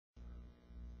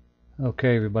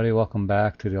Okay, everybody, welcome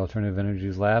back to the Alternative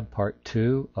Energies Lab, part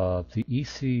 2 of the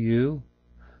ECU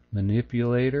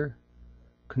Manipulator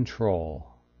Control.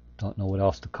 Don't know what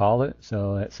else to call it,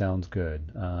 so that sounds good.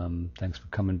 Thanks for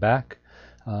coming back.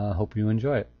 Hope you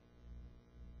enjoy it.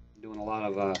 Doing a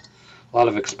lot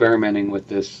of experimenting with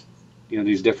this,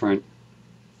 these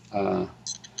uh,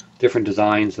 different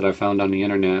designs that I found on the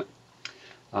internet.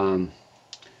 Um,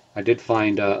 I did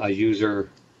find a user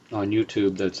on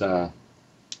YouTube that's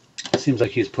it seems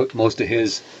like he's put most of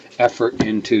his effort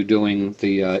into doing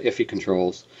the EFEI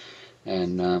controls,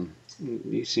 and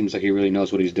he seems like he really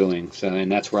knows what he's doing. So,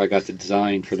 and that's where I got the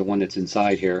design for the one that's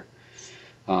inside here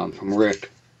from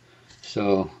Rick.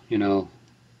 So,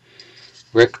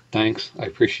 Rick, thanks. I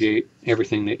appreciate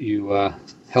everything that you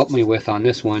helped me with on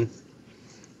this one.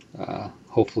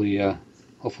 Hopefully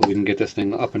we can get this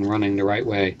thing up and running the right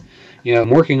way. I'm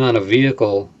working on a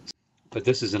vehicle, but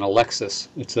this is an Lexus.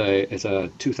 It's a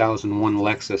 2001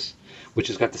 Lexus, which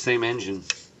has got the same engine.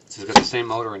 It's got the same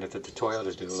motor in it that the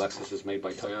Toyotas do. The Lexus is made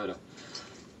by Toyota.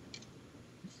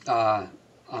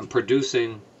 I'm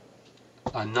producing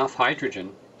enough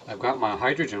hydrogen. I've got my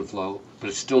hydrogen flow, but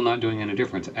it's still not doing any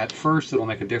difference. At first, it'll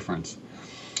make a difference,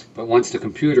 but once the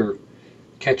computer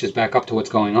catches back up to what's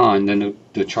going on, then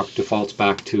the truck defaults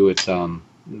back to its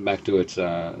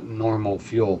normal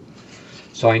fuel.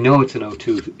 So I know it's an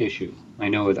O2 issue. I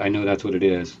know that's what it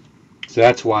is. So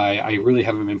that's why I really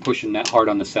haven't been pushing that hard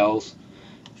on the cells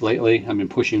lately. I've been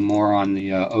pushing more on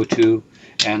the O2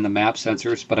 and the map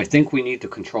sensors, but I think we need to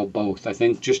control both. I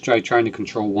think just trying to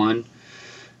control one.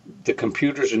 The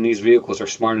computers in these vehicles are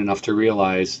smart enough to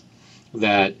realize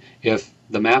that if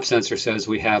the map sensor says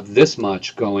we have this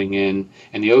much going in,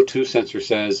 and the O2 sensor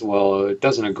says, well, it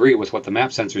doesn't agree with what the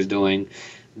map sensor is doing,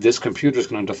 this computer is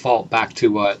going to default back to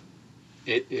what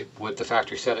the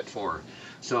factory set it for.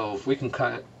 So if we can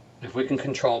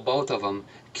control both of them,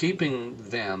 keeping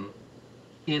them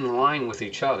in line with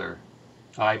each other,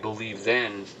 I believe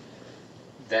then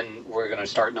we're going to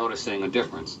start noticing a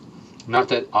difference. Not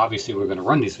that obviously we're going to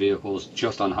run these vehicles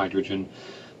just on hydrogen,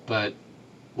 but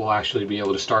we'll actually be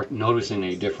able to start noticing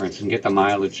a difference and get the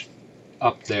mileage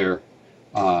up there,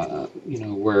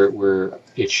 where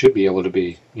it should be able to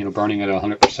be, burning at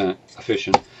 100%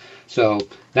 efficient. So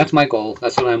that's my goal.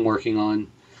 That's what I'm working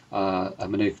on.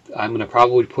 I'm gonna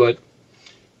probably put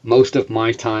most of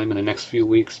my time in the next few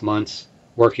weeks, months,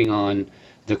 working on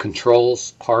the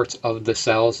controls parts of the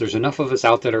cells. There's enough of us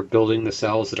out that are building the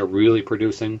cells that are really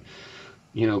producing,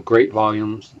 great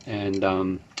volumes,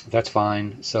 and that's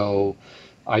fine. So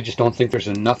I just don't think there's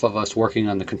enough of us working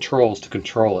on the controls to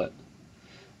control it.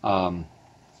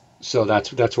 So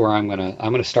that's where I'm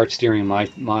gonna start steering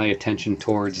my attention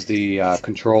towards the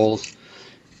controls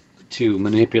to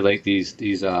manipulate these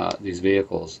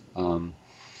vehicles. I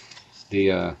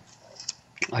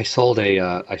sold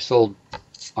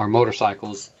our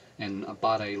motorcycles and I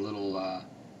bought a little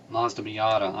Mazda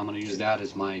Miata. I'm going to use that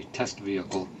as my test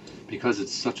vehicle because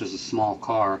it's such a small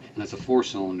car and it's a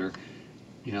 4-cylinder.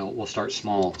 We'll start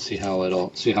small, see how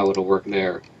it'll work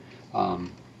there.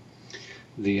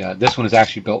 This one is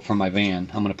actually built for my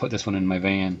van. I'm going to put this one in my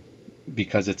van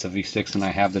because it's a V6 and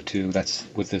I have the two. That's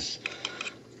with this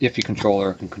EFEI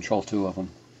controller. I can control 2 of them.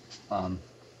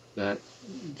 That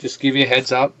just give you a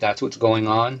heads up. That's what's going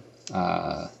on.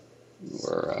 We're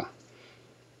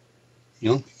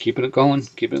keeping it going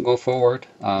forward.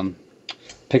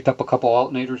 Picked up a couple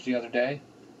alternators the other day.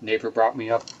 Neighbor brought me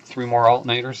up 3 more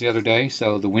alternators the other day,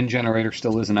 so the wind generator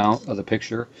still isn't out of the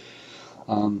picture.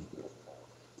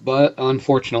 But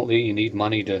unfortunately, you need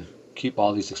money to keep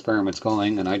all these experiments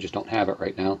going, and I just don't have it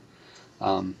right now.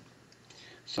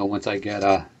 So once I get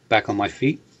back on my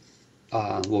feet,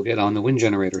 we'll get on the wind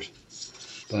generators.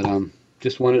 But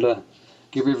just wanted to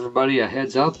give everybody a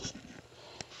heads up.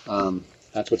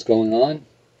 That's what's going on.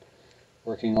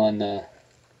 Working on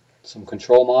some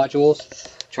control modules,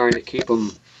 trying to keep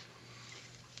them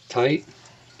tight,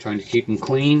 trying to keep them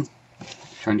clean,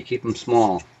 trying to keep them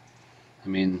small. I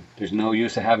mean, there's no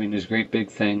use of having these great big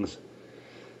things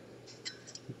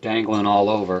dangling all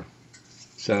over.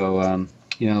 So,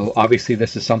 obviously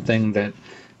this is something that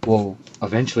we'll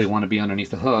eventually want to be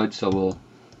underneath the hood, so we'll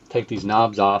take these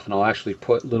knobs off and I'll actually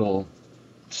put little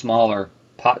smaller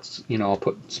pots, I'll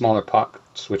put smaller pot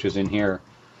switches in here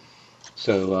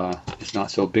so it's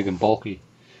not so big and bulky.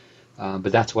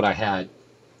 But that's what I had.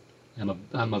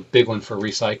 I'm a big one for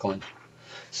recycling.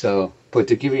 So, but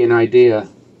to give you an idea,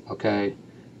 okay,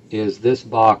 is this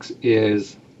box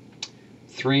is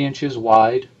 3 inches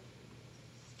wide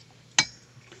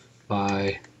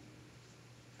by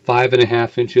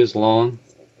 5.5 inches long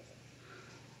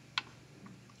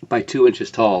by 2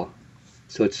 inches tall.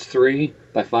 So it's 3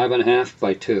 by 5.5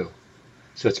 by 2.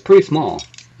 So it's pretty small.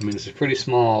 I mean, it's a pretty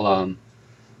small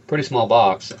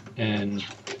box. And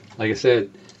like I said,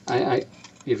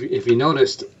 if you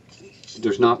noticed,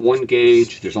 there's not one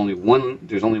gauge. There's only one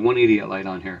idiot light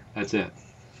on here. That's it.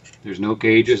 There's no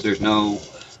gauges. There's no.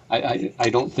 I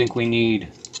don't think we need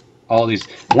all these.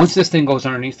 Once this thing goes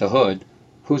underneath the hood,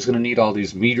 who's going to need all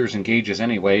these meters and gauges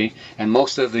anyway? And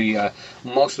most of the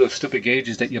stupid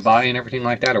gauges that you buy and everything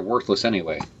like that are worthless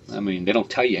anyway. I mean, they don't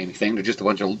tell you anything. They're just a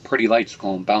bunch of pretty lights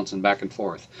going bouncing back and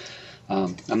forth.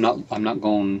 I'm not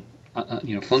going.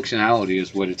 You know, functionality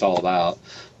is what it's all about.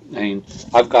 I mean,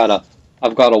 I've got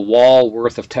a wall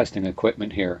worth of testing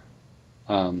equipment here.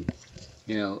 You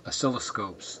know,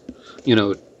 oscilloscopes. You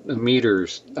know,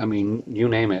 meters. I mean, you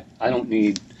name it. I don't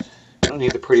need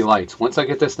the pretty lights. Once I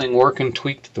get this thing working,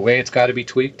 tweaked the way it's got to be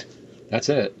tweaked, that's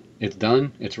it. It's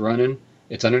done. It's running.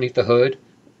 It's underneath the hood.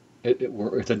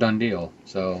 It's a done deal.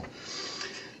 So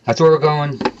that's where we're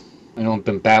going. I know I've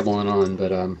been babbling on,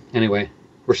 but anyway,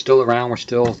 we're still around. We're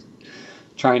still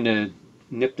trying to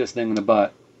nip this thing in the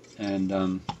butt,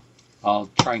 and I'll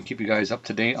try and keep you guys up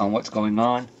to date on what's going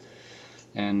on.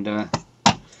 And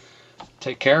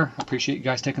take care. Appreciate you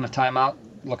guys taking the time out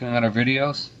looking at our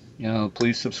videos. You know,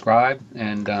 please subscribe,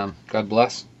 and God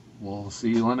bless. We'll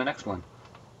see you on the next one.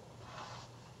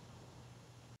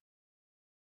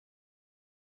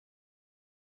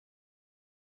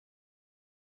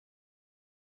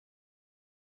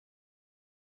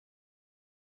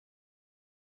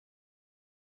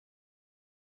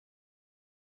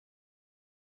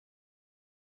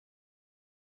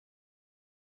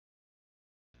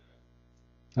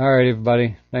 Alright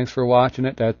everybody, thanks for watching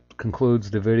it. That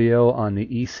concludes the video on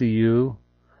the ECU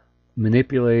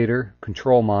manipulator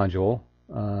control module.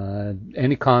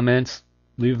 Any comments,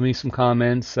 leave me some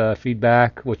comments,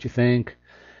 feedback, what you think,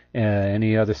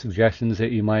 any other suggestions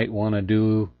that you might want to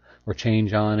do or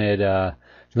change on it,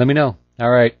 let me know.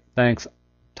 Alright, thanks.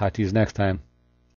 Talk to you next time.